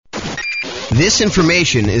This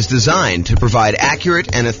information is designed to provide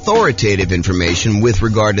accurate and authoritative information with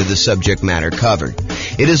regard to the subject matter covered.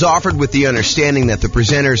 It is offered with the understanding that the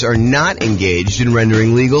presenters are not engaged in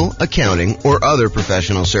rendering legal, accounting, or other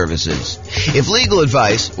professional services. If legal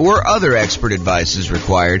advice or other expert advice is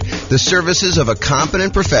required, the services of a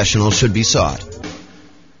competent professional should be sought.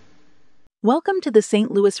 Welcome to the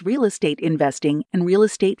St. Louis Real Estate Investing and Real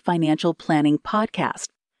Estate Financial Planning Podcast.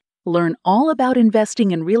 Learn all about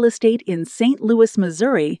investing in real estate in St. Louis,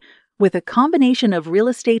 Missouri, with a combination of real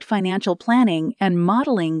estate financial planning and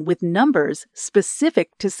modeling with numbers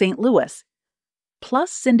specific to St. Louis,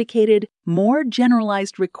 plus syndicated, more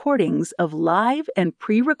generalized recordings of live and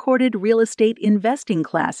pre-recorded real estate investing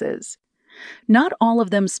classes, not all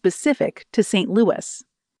of them specific to St. Louis.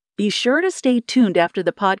 Be sure to stay tuned after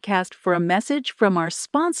the podcast for a message from our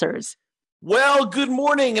sponsors. Well, good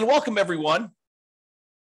morning and welcome, everyone.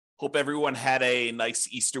 Hope everyone had a nice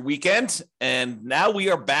Easter weekend, and now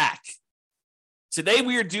we are back. Today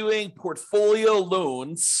we are doing Portfolio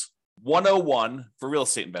Loans 101 for real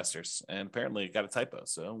estate investors, and apparently I got a typo,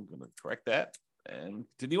 so I'm going to correct that and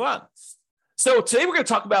continue on. So today we're going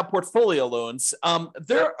to talk about portfolio loans.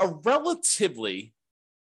 They're a relatively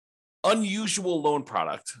unusual loan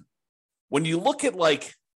product. When you look at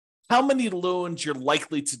like how many loans you're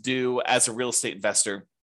likely to do as a real estate investor,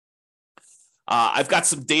 I've got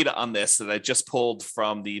some data on this that I just pulled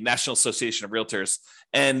from the National Association of Realtors,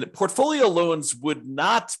 and portfolio loans would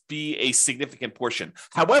not be a significant portion.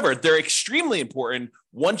 However, they're extremely important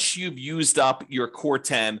once you've used up your core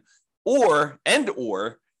 10 or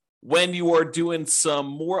when you are doing some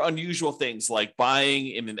more unusual things like buying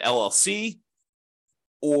in an LLC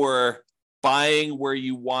or buying where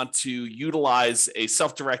you want to utilize a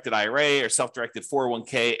self-directed IRA or self-directed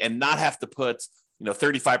 401k and not have to put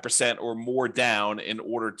 35% or more down in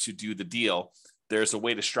order to do the deal. There's a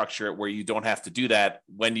way to structure it where you don't have to do that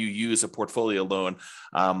when you use a portfolio loan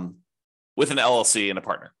with an LLC and a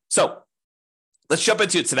partner. So let's jump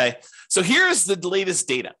into it today. So here's the latest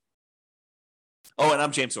data. Oh, and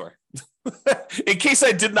I'm James Orr, in case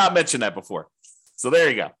I did not mention that before. So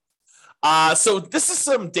there you go. So this is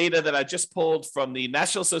some data that I just pulled from the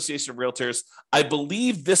National Association of Realtors. I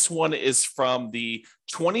believe this one is from the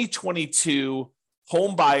 2022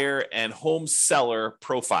 home buyer and home seller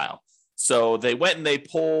profile. So they went and they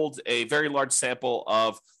pulled a very large sample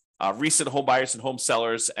of recent home buyers and home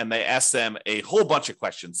sellers, and they asked them a whole bunch of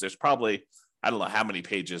questions. There's probably, I don't know how many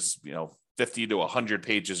pages, 50 to 100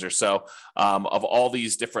 pages or so of all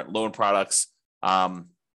these different loan products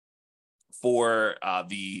for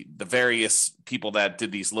the various people that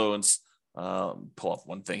did these loans. Pull up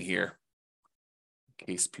one thing here in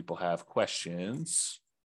case people have questions.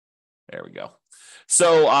 There we go.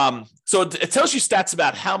 So it tells you stats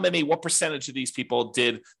about what percentage of these people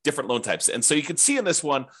did different loan types. And so you can see in this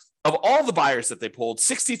one, of all the buyers that they pulled,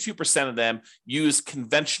 62% of them use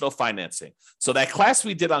conventional financing. So that class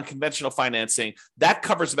we did on conventional financing, that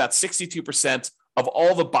covers about 62% of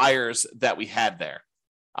all the buyers that we had there.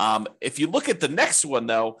 If you look at the next one,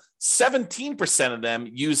 though, 17% of them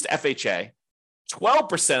used FHA,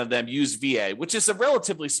 12% of them used VA, which is a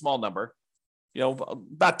relatively small number,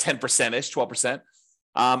 about 10%-ish, 12%.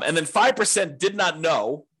 And then 5% did not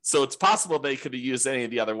know. So it's possible they could have used any of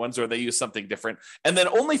the other ones or they used something different. And then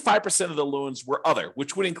only 5% of the loans were other,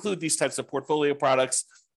 which would include these types of portfolio products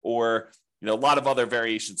or, a lot of other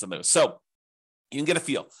variations on those. So you can get a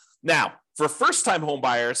feel. Now, for first-time home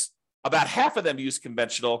buyers, about half of them used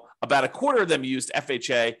conventional, about a quarter of them used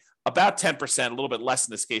FHA, about 10%, a little bit less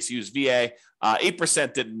in this case, used VA,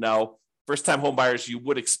 8% didn't know. First-time home buyers, you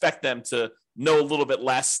would expect them to know a little bit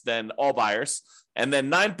less than all buyers. And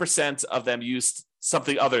then 9% of them used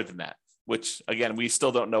something other than that, which, again, we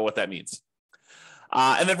still don't know what that means.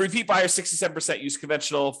 And then repeat buyers, 67% used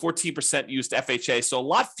conventional, 14% used FHA. So a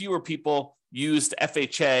lot fewer people used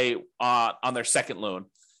FHA on their second loan.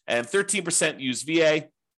 And 13% used VA.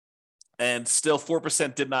 And still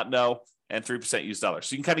 4% did not know, and 3% used others.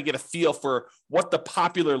 So you can kind of get a feel for what the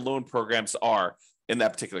popular loan programs are in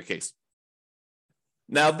that particular case.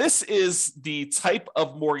 Now, this is the type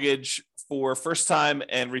of mortgage for first-time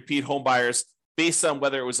and repeat home buyers based on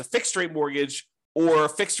whether it was a fixed-rate mortgage or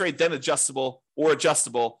fixed rate then adjustable,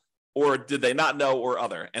 or did they not know, or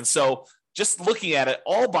other. And so just looking at it,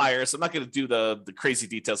 all buyers, I'm not going to do the crazy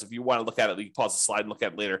details. If you want to look at it, you can pause the slide and look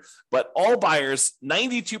at it later. But all buyers,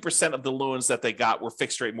 92% of the loans that they got were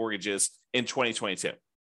fixed rate mortgages in 2022,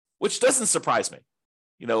 which doesn't surprise me.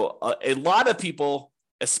 A lot of people,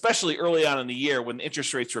 especially early on in the year when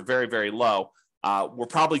interest rates were very, very low, were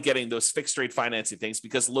probably getting those fixed rate financing things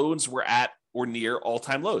because loans were at or near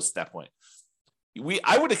all-time lows at that point.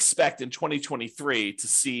 I would expect in 2023 to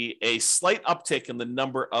see a slight uptick in the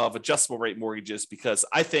number of adjustable rate mortgages, because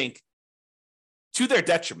I think, to their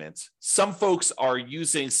detriment, some folks are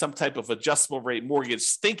using some type of adjustable rate mortgage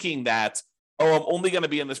thinking that, oh, I'm only going to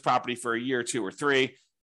be in this property for a year or 2 or 3,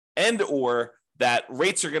 and or that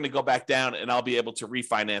rates are going to go back down and I'll be able to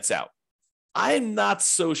refinance out. I'm not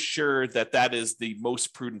so sure that that is the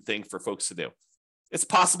most prudent thing for folks to do. It's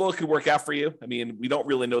possible it could work out for you. I mean, we don't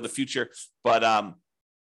really know the future, but I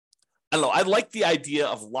don't know. I like the idea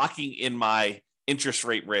of locking in my interest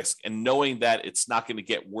rate risk and knowing that it's not going to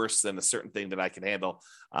get worse than a certain thing that I can handle.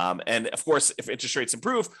 And of course, if interest rates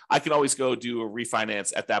improve, I can always go do a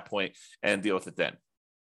refinance at that point and deal with it then.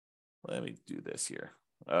 Let me do this here.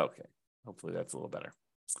 Okay. Hopefully that's a little better.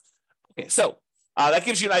 Okay. So that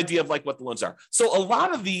gives you an idea of like what the loans are. So a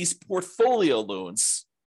lot of these portfolio loans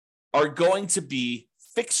are going to be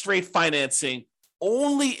fixed rate financing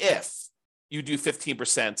only if you do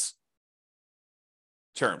 15%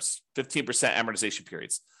 terms, 15% amortization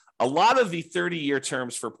periods. A lot of the 30-year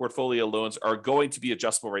terms for portfolio loans are going to be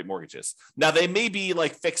adjustable rate mortgages. Now, they may be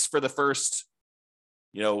like fixed for the first,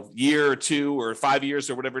 year or 2 or 5 years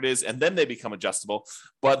or whatever it is, and then they become adjustable.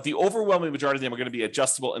 But the overwhelming majority of them are going to be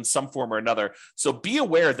adjustable in some form or another. So be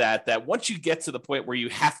aware that once you get to the point where you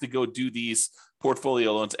have to go do these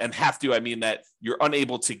portfolio loans, and have to, I mean that you're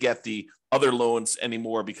unable to get the other loans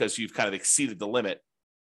anymore because you've kind of exceeded the limit,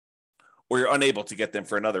 or you're unable to get them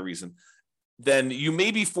for another reason, then you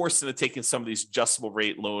may be forced into taking some of these adjustable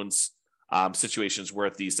rate loans situations where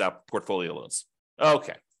these portfolio loans.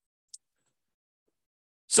 Okay.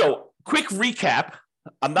 So quick recap.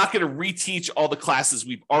 I'm not going to reteach all the classes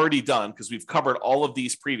we've already done because we've covered all of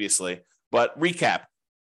these previously, but recap.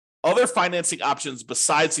 Other financing options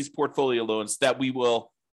besides these portfolio loans that we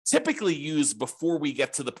will typically use before we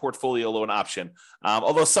get to the portfolio loan option,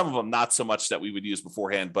 although some of them not so much that we would use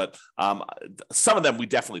beforehand, but some of them we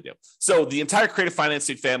definitely do. So the entire creative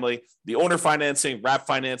financing family, the owner financing, wrap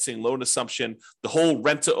financing, loan assumption, the whole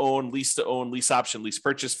rent-to-own, lease option, lease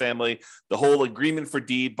purchase family, the whole agreement for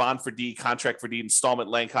deed, bond for deed, contract for deed, installment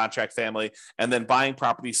land contract family, and then buying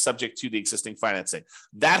properties subject to the existing financing.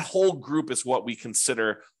 That whole group is what we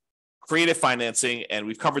consider creative financing, and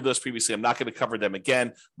we've covered those previously. I'm not going to cover them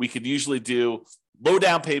again. We could usually do low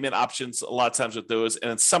down payment options a lot of times with those,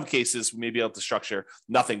 and in some cases, we may be able to structure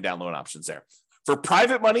nothing down loan options there. For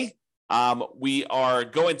private money, we are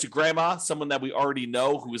going to grandma, someone that we already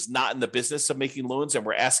know who is not in the business of making loans, and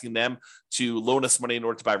we're asking them to loan us money in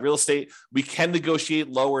order to buy real estate. We can negotiate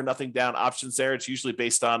low or nothing down options there. It's usually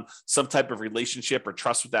based on some type of relationship or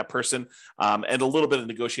trust with that person, and a little bit of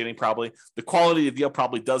negotiating probably. The quality of the deal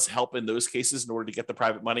probably does help in those cases in order to get the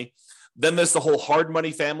private money. Then there's the whole hard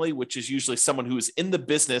money family, which is usually someone who is in the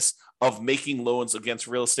business of making loans against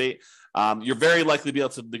real estate. You're very likely to be able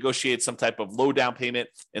to negotiate some type of low down payment.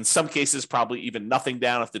 In some cases, probably even nothing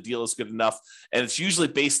down if the deal is good enough. And it's usually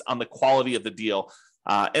based on the quality of the deal.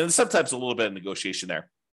 And sometimes a little bit of negotiation there.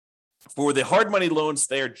 For the hard money loans,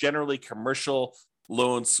 they are generally commercial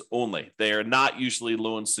loans only. They are not usually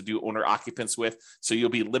loans to do owner occupants with. So you'll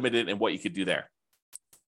be limited in what you could do there.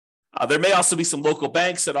 There may also be some local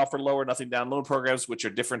banks that offer lower nothing down loan programs, which are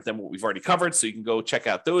different than what we've already covered. So you can go check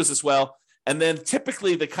out those as well. And then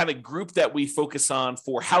typically the kind of group that we focus on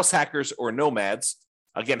for house hackers or nomads,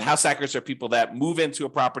 again, house hackers are people that move into a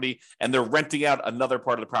property and they're renting out another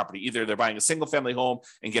part of the property. Either they're buying a single family home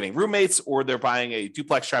and getting roommates, or they're buying a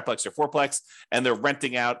duplex, triplex, or fourplex, and they're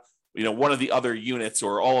renting out, one of the other units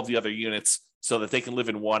or all of the other units so that they can live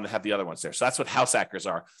in one and have the other ones there. So that's what house hackers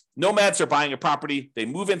are. Nomads are buying a property. They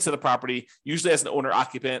move into the property, usually as an owner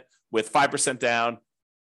occupant with 5% down,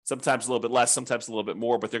 sometimes a little bit less, sometimes a little bit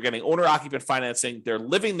more, but they're getting owner occupant financing. They're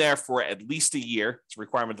living there for at least a year. It's a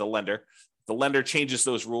requirement of the lender. The lender changes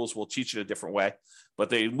those rules. We'll teach it a different way, but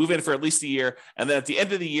they move in for at least a year. And then at the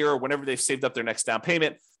end of the year, or whenever they've saved up their next down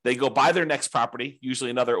payment, they go buy their next property, usually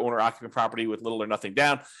another owner occupant property with little or nothing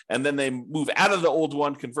down. And then they move out of the old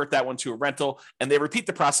one, convert that one to a rental, and they repeat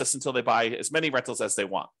the process until they buy as many rentals as they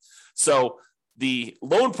want. So the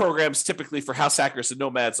loan programs typically for house hackers and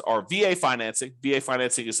nomads are VA financing. VA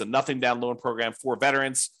financing is a nothing down loan program for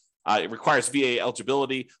veterans. It requires VA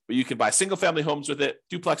eligibility, but you can buy single family homes with it,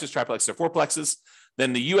 duplexes, triplexes, or fourplexes.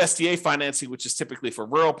 Then the USDA financing, which is typically for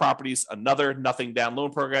rural properties, another nothing down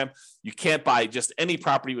loan program. You can't buy just any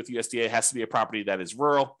property with USDA. It has to be a property that is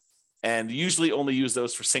rural, and usually only use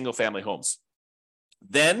those for single family homes.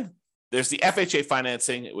 Then there's the FHA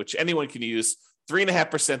financing, which anyone can use.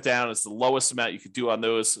 3.5% down is the lowest amount you could do on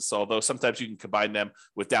those. So although sometimes you can combine them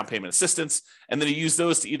with down payment assistance, and then you use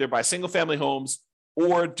those to either buy single family homes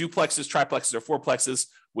or duplexes, triplexes, or fourplexes,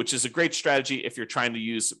 which is a great strategy if you're trying to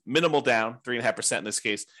use minimal down, 3.5% in this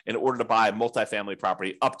case, in order to buy multifamily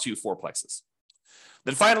property up to fourplexes.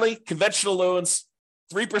 Then finally, conventional loans,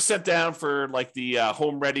 3% down for like the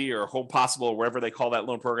Home Ready or Home Possible, or wherever they call that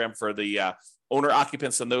loan program for the owner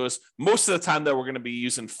occupants on those. Most of the time, though, we're going to be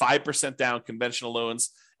using 5% down conventional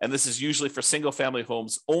loans. And this is usually for single family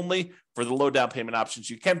homes only. For the low down payment options,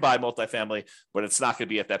 you can buy multifamily, but it's not going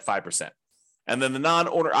to be at that 5%. And then the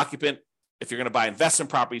non-owner occupant, if you're going to buy investment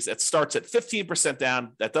properties, it starts at 15%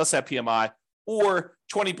 down. That does have PMI, or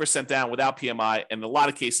 20% down without PMI. And in a lot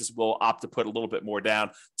of cases, we'll opt to put a little bit more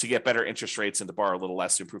down to get better interest rates and to borrow a little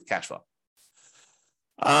less to improve cash flow.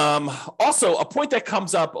 Also, a point that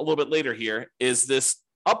comes up a little bit later here is this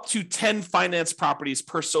up to 10 finance properties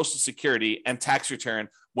per Social Security and tax return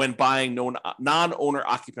when buying non-owner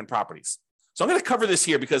occupant properties. So I'm going to cover this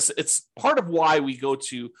here because it's part of why we go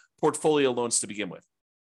to portfolio loans to begin with.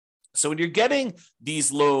 So when you're getting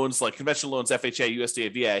these loans, like conventional loans, FHA,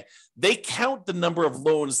 USDA, VA, they count the number of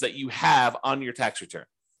loans that you have on your tax return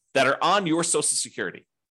that are on your Social Security.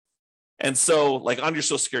 And so like on your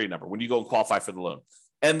Social Security number, when you go and qualify for the loan.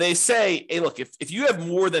 And they say, hey, look, if you have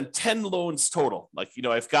more than 10 loans total, like,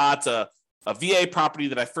 I've got a VA property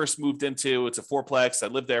that I first moved into. It's a fourplex. I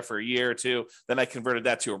lived there for a year or two. Then I converted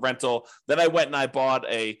that to a rental. Then I went and I bought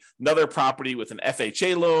another property with an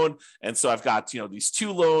FHA loan. And so I've got, these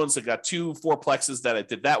two loans. I've got two fourplexes that I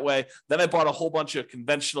did that way. Then I bought a whole bunch of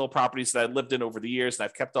conventional properties that I lived in over the years, and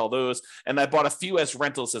I've kept all those. And I bought a few as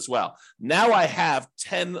rentals as well. Now I have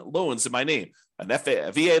 10 loans in my name.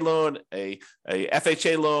 A VA loan, a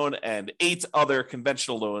FHA loan, and 8 other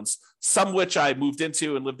conventional loans, some which I moved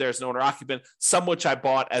into and lived there as an owner occupant, some which I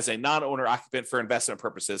bought as a non-owner occupant for investment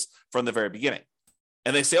purposes from the very beginning.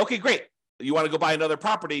 And they say, okay, great. You want to go buy another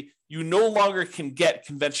property. You no longer can get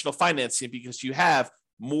conventional financing because you have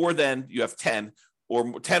 10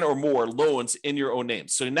 or more loans in your own name.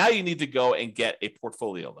 So now you need to go and get a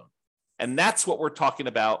portfolio loan. And that's what we're talking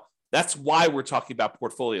about. That's why we're talking about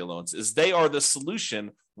portfolio loans, is they are the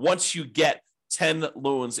solution once you get 10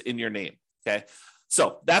 loans in your name, okay?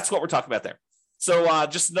 So that's what we're talking about there. So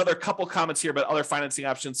just another couple comments here about other financing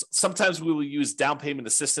options. Sometimes we will use down payment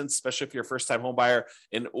assistance, especially if you're a first-time home buyer,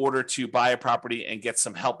 in order to buy a property and get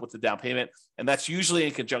some help with the down payment. And that's usually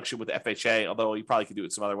in conjunction with FHA, although you probably could do it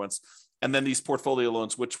with some other ones. And then these portfolio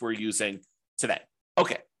loans, which we're using today.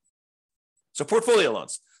 Okay, so portfolio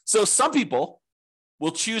loans. So some people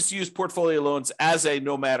will choose to use portfolio loans as a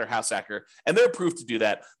nomad or house hacker, and they're approved to do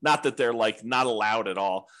that. Not that they're like not allowed at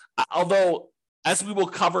all. Although, as we will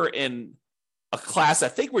cover in a class I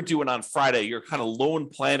think we're doing on Friday, your kind of loan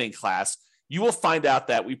planning class, you will find out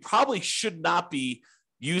that we probably should not be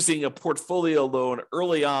using a portfolio loan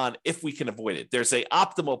early on if we can avoid it. There's an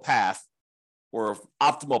optimal path or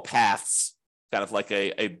optimal paths, kind of like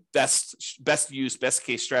a best use, best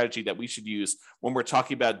case strategy that we should use when we're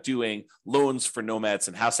talking about doing loans for nomads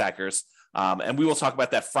and house hackers. And we will talk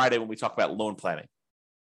about that Friday when we talk about loan planning.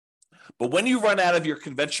 But when you run out of your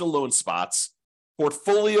conventional loan spots,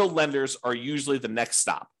 portfolio lenders are usually the next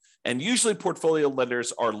stop. And usually portfolio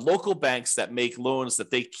lenders are local banks that make loans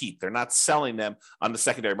that they keep. They're not selling them on the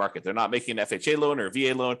secondary market. They're not making an FHA loan or a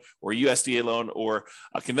VA loan or a USDA loan or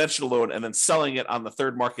a conventional loan and then selling it on the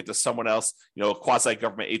third market to someone else, a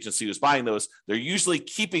quasi-government agency who's buying those. They're usually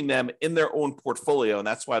keeping them in their own portfolio, and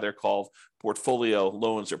that's why they're called portfolio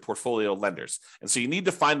loans or portfolio lenders. And so you need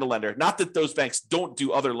to find the lender. Not that those banks don't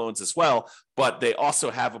do other loans as well, but they also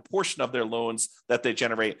have a portion of their loans that they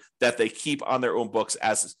generate that they keep on their own books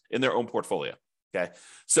as in their own portfolio. Okay.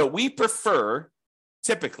 So we prefer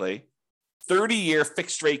typically 30-year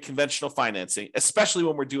fixed rate conventional financing, especially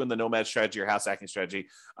when we're doing the nomad strategy or house hacking strategy,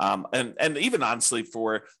 and even honestly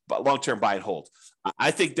for long-term buy and hold.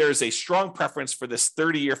 I think there's a strong preference for this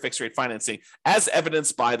 30-year fixed rate financing, as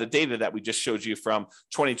evidenced by the data that we just showed you from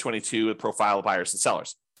 2022 with profile of buyers and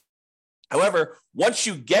sellers. However, once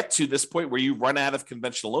you get to this point where you run out of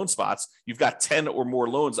conventional loan spots, you've got 10 or more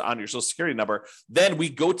loans on your Social Security number, then we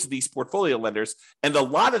go to these portfolio lenders. And a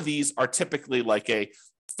lot of these are typically like a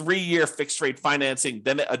 3-year fixed rate financing,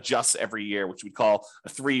 then it adjusts every year, which we call a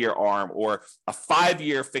 3-year ARM, or a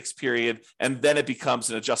 5-year fixed period, and then it becomes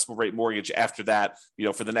an adjustable rate mortgage after that,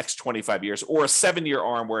 for the next 25 years, or a 7-year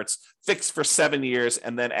ARM where it's fixed for 7 years,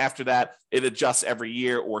 and then after that, it adjusts every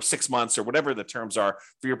year or 6 months or whatever the terms are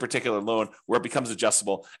for your particular loan, where it becomes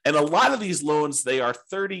adjustable. And a lot of these loans, they are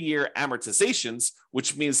 30-year amortizations,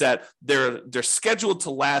 which means that they're scheduled to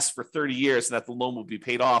last for 30 years and that the loan will be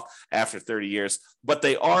paid off after 30 years, but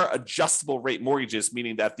they are adjustable rate mortgages,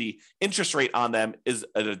 meaning that the interest rate on them is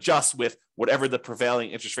adjust with whatever the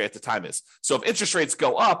prevailing interest rate at the time is. So if interest rates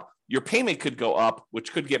go up, your payment could go up,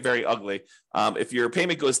 which could get very ugly. If your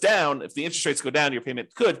payment goes down, if the interest rates go down, your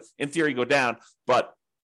payment could, in theory, go down. But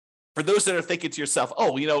for those that are thinking to yourself,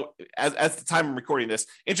 oh, at the time I'm recording this,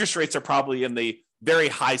 interest rates are probably in the very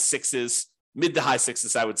high sixes, mid to high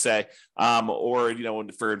sixes, I would say, or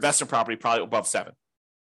for investment property, probably above 7.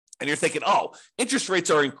 And you're thinking, oh, interest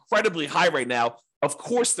rates are incredibly high right now. Of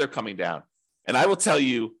course they're coming down. And I will tell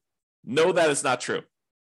you, no, that is not true.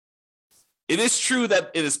 It is true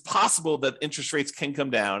that it is possible that interest rates can come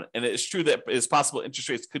down, and it is true that it is possible interest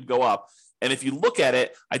rates could go up. And if you look at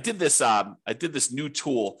it, I did this new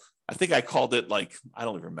tool. I think I called it I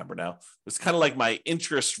don't even remember now. It's kind of like my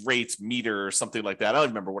interest rates meter or something like that. I don't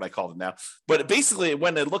remember what I called it now. But basically,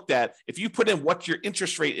 when I looked at, if you put in what your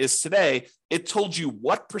interest rate is today, it told you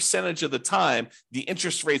what percentage of the time the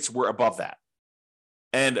interest rates were above that.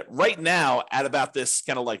 And right now, at about this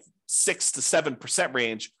kind of 6 to 7%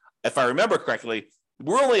 range, if I remember correctly,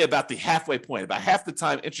 we're only about the halfway point. About half the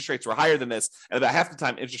time interest rates were higher than this, and about half the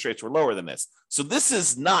time interest rates were lower than this. So this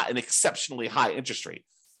is not an exceptionally high interest rate.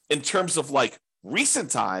 In terms of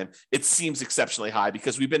recent time, it seems exceptionally high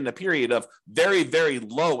because we've been in a period of very, very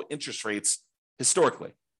low interest rates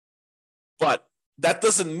historically. But that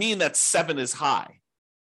doesn't mean that 7 is high.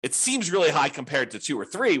 It seems really high compared to 2 or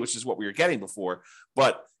 3, which is what we were getting before,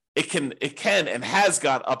 but it can and has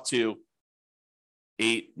got up to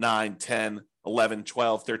 8, 9, 10, 11,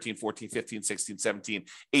 12, 13, 14, 15, 16, 17,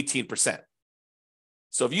 18%.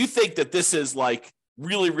 So if you think that this is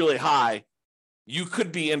really, really high, you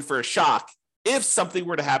could be in for a shock if something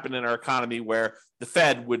were to happen in our economy where the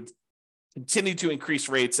Fed would continue to increase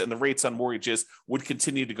rates and the rates on mortgages would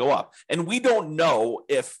continue to go up. And we don't know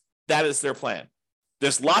if that is their plan.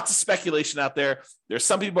 There's lots of speculation out there. There's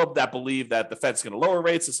some people that believe that the Fed's going to lower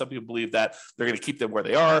rates, and some people believe that they're going to keep them where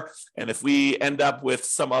they are. And if we end up with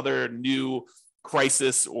some other new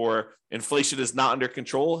crisis or inflation is not under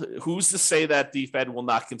control, who's to say that the Fed will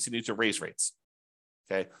not continue to raise rates?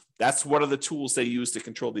 Okay, that's one of the tools they use to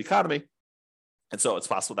control the economy. And so it's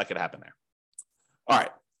possible that could happen there. All right.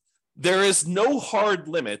 There is no hard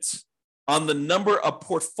limit on the number of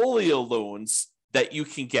portfolio loans that you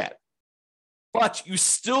can get, but you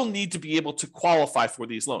still need to be able to qualify for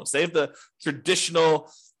these loans. They have the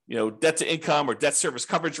traditional, debt to income or debt service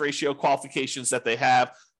coverage ratio qualifications that they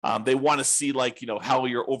have. They want to see how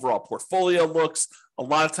your overall portfolio looks. A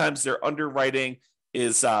lot of times their underwriting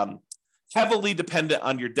is heavily dependent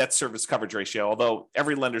on your debt service coverage ratio, although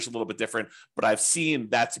every lender is a little bit different, but I've seen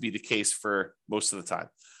that to be the case for most of the time.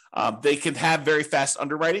 They can have very fast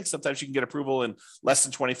underwriting. Sometimes you can get approval in less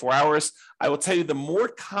than 24 hours. I will tell you, the more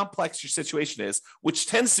complex your situation is, which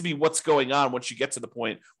tends to be what's going on once you get to the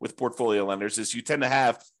point with portfolio lenders, is you tend to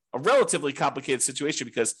have a relatively complicated situation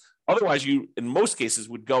because otherwise you, in most cases,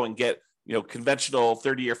 would go and get conventional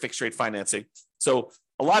 30-year fixed rate financing. So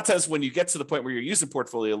a lot of times when you get to the point where you're using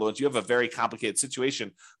portfolio loans, you have a very complicated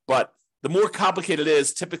situation. But the more complicated it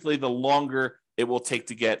is, typically the longer it will take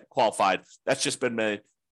to get qualified. That's just been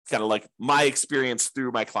my experience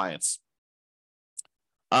through my clients.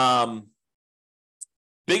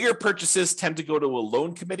 Bigger purchases tend to go to a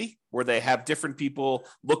loan committee where they have different people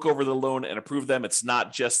look over the loan and approve them. It's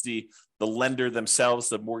not just the lender themselves,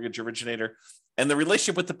 the mortgage originator. And the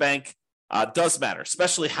relationship with the bank does matter,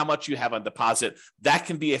 especially how much you have on deposit. That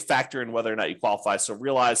can be a factor in whether or not you qualify. So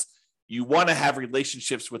realize you want to have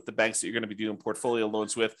relationships with the banks that you're going to be doing portfolio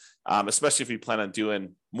loans with, especially if you plan on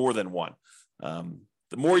doing more than one.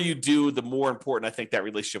 The more you do, the more important I think that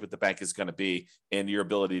relationship with the bank is going to be in your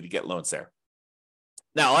ability to get loans there.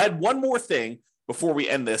 Now, I'll add one more thing before we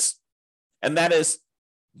end this, and that is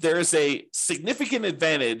there is a significant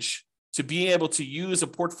advantage to being able to use a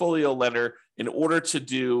portfolio lender in order to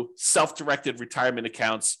do self-directed retirement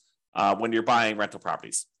accounts when you're buying rental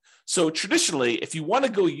properties. So traditionally, if you want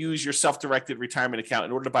to go use your self-directed retirement account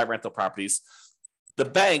in order to buy rental properties, the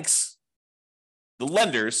banks, the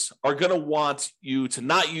lenders are going to want you to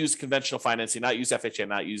not use conventional financing, not use FHA,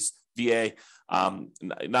 not use VA,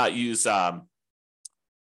 not use, I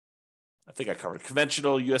think I covered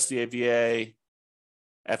conventional, USDA, VA,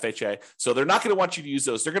 FHA. So they're not going to want you to use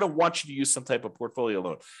those. They're going to want you to use some type of portfolio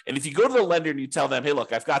loan. And if you go to the lender and you tell them, hey,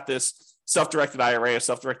 look, I've got this self-directed IRA or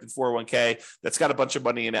self-directed 401k that's got a bunch of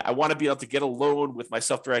money in it. I want to be able to get a loan with my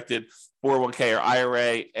self-directed 401k or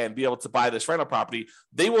IRA and be able to buy this rental property.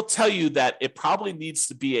 They will tell you that it probably needs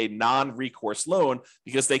to be a non-recourse loan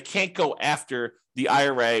because they can't go after the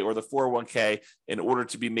IRA or the 401k in order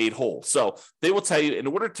to be made whole. So they will tell you, in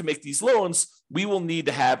order to make these loans, we will need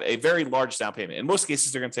to have a very large down payment. In most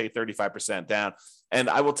cases, they're going to take 35% down. And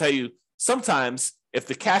I will tell you, sometimes if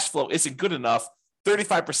the cash flow isn't good enough,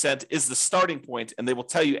 35% is the starting point, and they will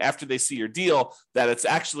tell you after they see your deal that it's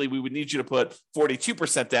actually, we would need you to put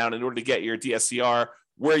 42% down in order to get your DSCR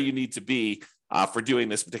where you need to be for doing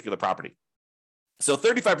this particular property. So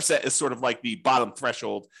 35% is sort of like the bottom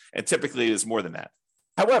threshold, and typically it is more than that.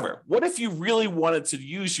 However, what if you really wanted to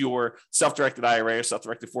use your self-directed IRA or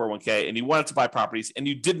self-directed 401k and you wanted to buy properties and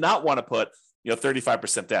you did not want to put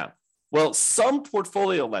 35% down? Well, some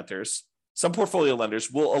portfolio lenders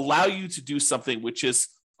will allow you to do something which is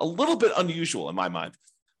a little bit unusual in my mind.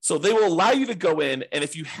 So they will allow you to go in, and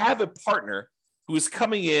if you have a partner who is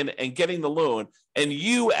coming in and getting the loan, and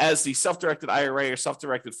you as the self-directed IRA or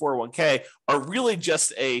self-directed 401k are really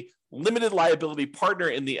just a limited liability partner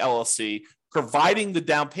in the LLC, providing the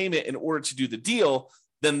down payment in order to do the deal,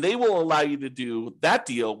 then they will allow you to do that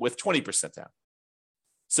deal with 20% down.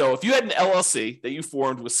 So if you had an LLC that you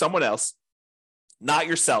formed with someone else, not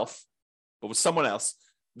yourself, but with someone else,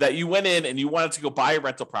 that you went in and you wanted to go buy a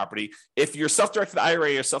rental property, if your self-directed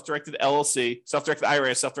IRA or self-directed LLC, self-directed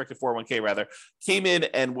IRA, self-directed 401k rather, came in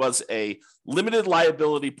and was a limited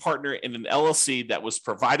liability partner in an LLC that was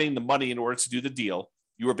providing the money in order to do the deal,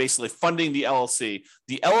 you were basically funding the LLC.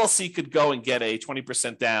 The LLC could go and get a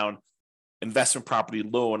 20% down investment property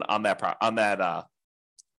loan on the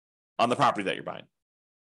property that you're buying.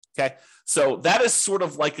 Okay, so that is sort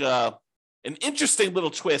of like an interesting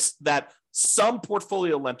little twist that some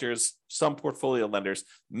portfolio lenders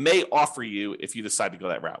may offer you if you decide to go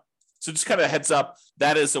that route. So just kind of a heads up,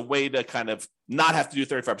 that is a way to kind of not have to do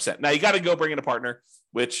 35%. Now you got to go bring in a partner,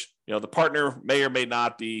 which the partner may or may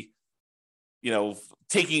not be,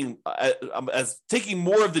 taking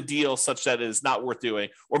more of the deal such that it is not worth doing,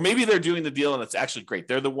 or maybe they're doing the deal and it's actually great.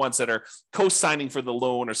 They're the ones that are co-signing for the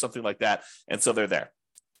loan or something like that, and so they're there.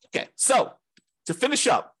 Okay, so to finish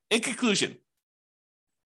up, in conclusion,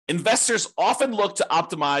 investors often look to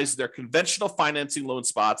optimize their conventional financing loan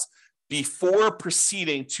spots before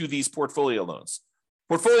proceeding to these portfolio loans.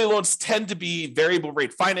 Portfolio loans tend to be variable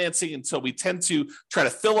rate financing, and so we tend to try to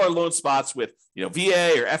fill our loan spots with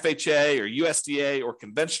VA or FHA or USDA or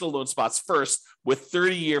conventional loan spots first with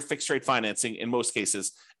 30-year fixed rate financing in most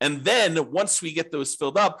cases. And then once we get those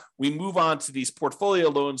filled up, we move on to these portfolio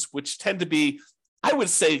loans, which tend to be, I would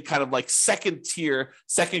say, kind of like second tier,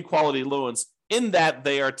 second quality loans, in that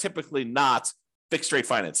they are typically not fixed rate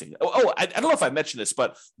financing. I don't know if I mentioned this,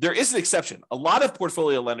 but there is an exception. A lot of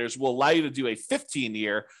portfolio lenders will allow you to do a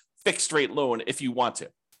 15-year fixed rate loan if you want to.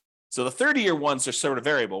 So the 30-year ones are sort of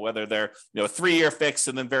variable, whether they're a 3-year fixed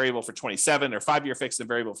and then variable for 27, or 5-year fixed and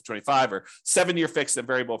variable for 25, or 7-year fixed and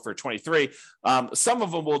variable for 23. Some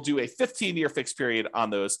of them will do a 15-year fixed period on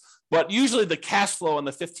those, but usually the cash flow on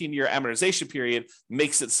the 15-year amortization period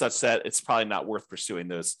makes it such that it's probably not worth pursuing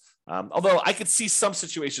those. Although I could see some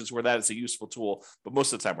situations where that is a useful tool, but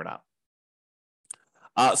most of the time we're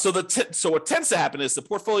not. So what tends to happen is the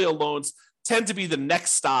portfolio loans tend to be the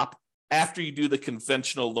next stop after you do the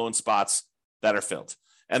conventional loan spots that are filled.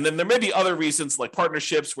 And then there may be other reasons like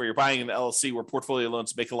partnerships where you're buying an LLC where portfolio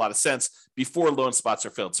loans make a lot of sense before loan spots are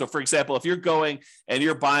filled. So for example, if you're going and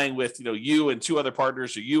you're buying with, you and 2 other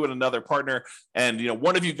partners, or you and another partner, and,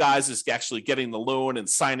 one of you guys is actually getting the loan and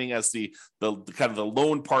signing as the kind of the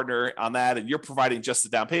loan partner on that, and you're providing just the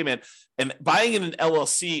down payment, and buying in an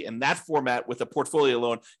LLC in that format with a portfolio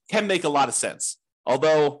loan can make a lot of sense.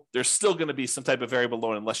 Although there's still going to be some type of variable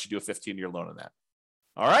loan unless you do a 15-year loan on that.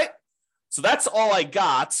 All right. So that's all I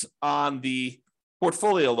got on the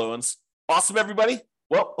portfolio loans. Awesome, everybody.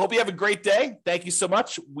 Well, hope you have a great day. Thank you so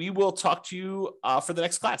much. We will talk to you for the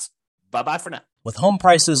next class. Bye-bye for now. With home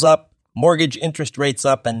prices up, mortgage interest rates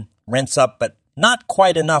up, and rents up, but not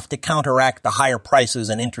quite enough to counteract the higher prices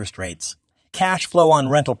and interest rates, cash flow on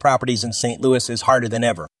rental properties in St. Louis is harder than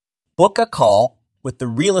ever. Book a call with the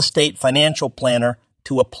Real Estate Financial Planner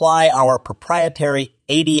to apply our proprietary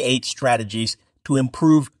 88 strategies to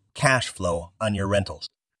improve cash flow on your rentals.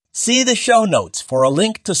 See the show notes for a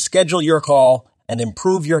link to schedule your call and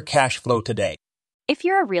improve your cash flow today. If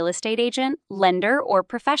you're a real estate agent, lender, or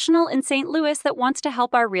professional in St. Louis that wants to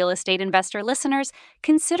help our real estate investor listeners,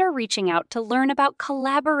 consider reaching out to learn about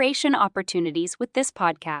collaboration opportunities with this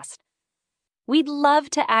podcast. We'd love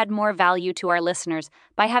to add more value to our listeners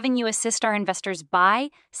by having you assist our investors buy,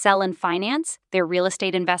 sell, and finance their real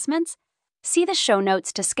estate investments. See the show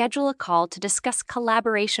notes to schedule a call to discuss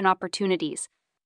collaboration opportunities.